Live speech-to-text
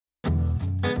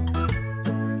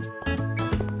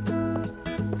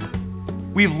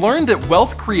We've learned that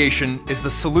wealth creation is the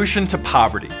solution to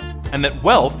poverty, and that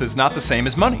wealth is not the same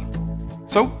as money.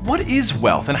 So what is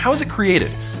wealth and how is it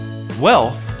created?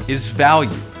 Wealth is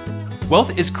value.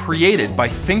 Wealth is created by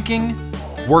thinking,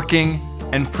 working,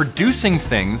 and producing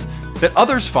things that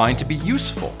others find to be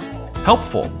useful,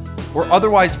 helpful, or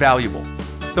otherwise valuable.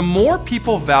 The more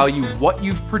people value what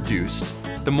you've produced,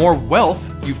 the more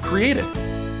wealth you've created.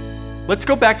 Let's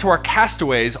go back to our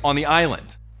castaways on the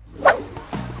island.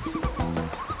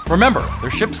 Remember, their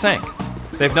ship sank.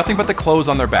 They have nothing but the clothes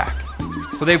on their back.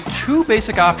 So they have two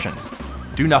basic options: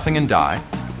 do nothing and die,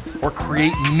 or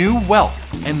create new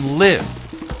wealth and live.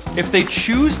 If they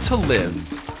choose to live,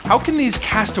 how can these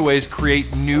castaways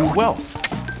create new wealth?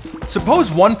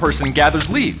 Suppose one person gathers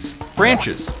leaves,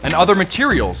 branches, and other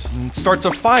materials and starts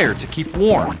a fire to keep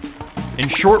warm. In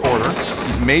short order,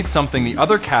 he's made something the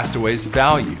other castaways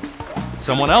value.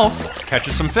 Someone else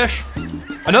catches some fish.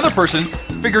 Another person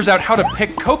figures out how to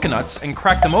pick coconuts and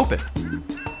crack them open.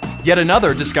 Yet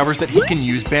another discovers that he can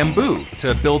use bamboo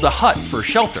to build a hut for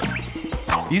shelter.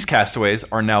 These castaways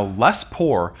are now less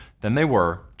poor than they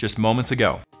were just moments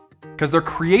ago, because they're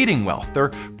creating wealth. They're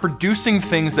producing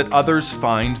things that others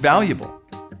find valuable.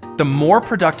 The more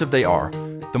productive they are,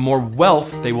 the more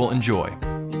wealth they will enjoy,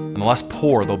 and the less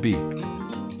poor they'll be.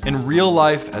 In real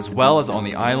life, as well as on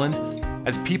the island,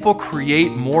 as people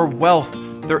create more wealth,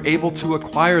 they're able to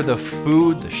acquire the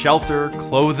food, the shelter,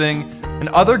 clothing, and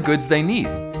other goods they need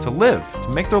to live, to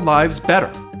make their lives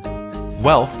better.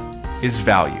 Wealth is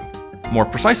value. More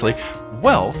precisely,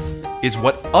 wealth is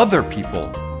what other people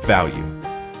value.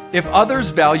 If others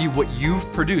value what you've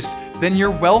produced, then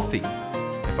you're wealthy.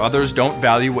 If others don't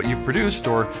value what you've produced,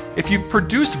 or if you've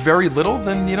produced very little,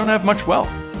 then you don't have much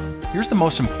wealth. Here's the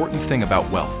most important thing about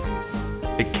wealth.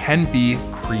 It can be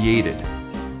created.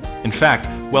 In fact,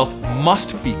 wealth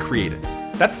must be created.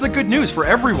 That's the good news for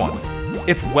everyone.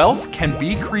 If wealth can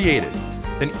be created,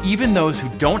 then even those who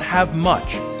don't have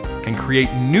much can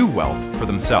create new wealth for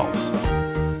themselves.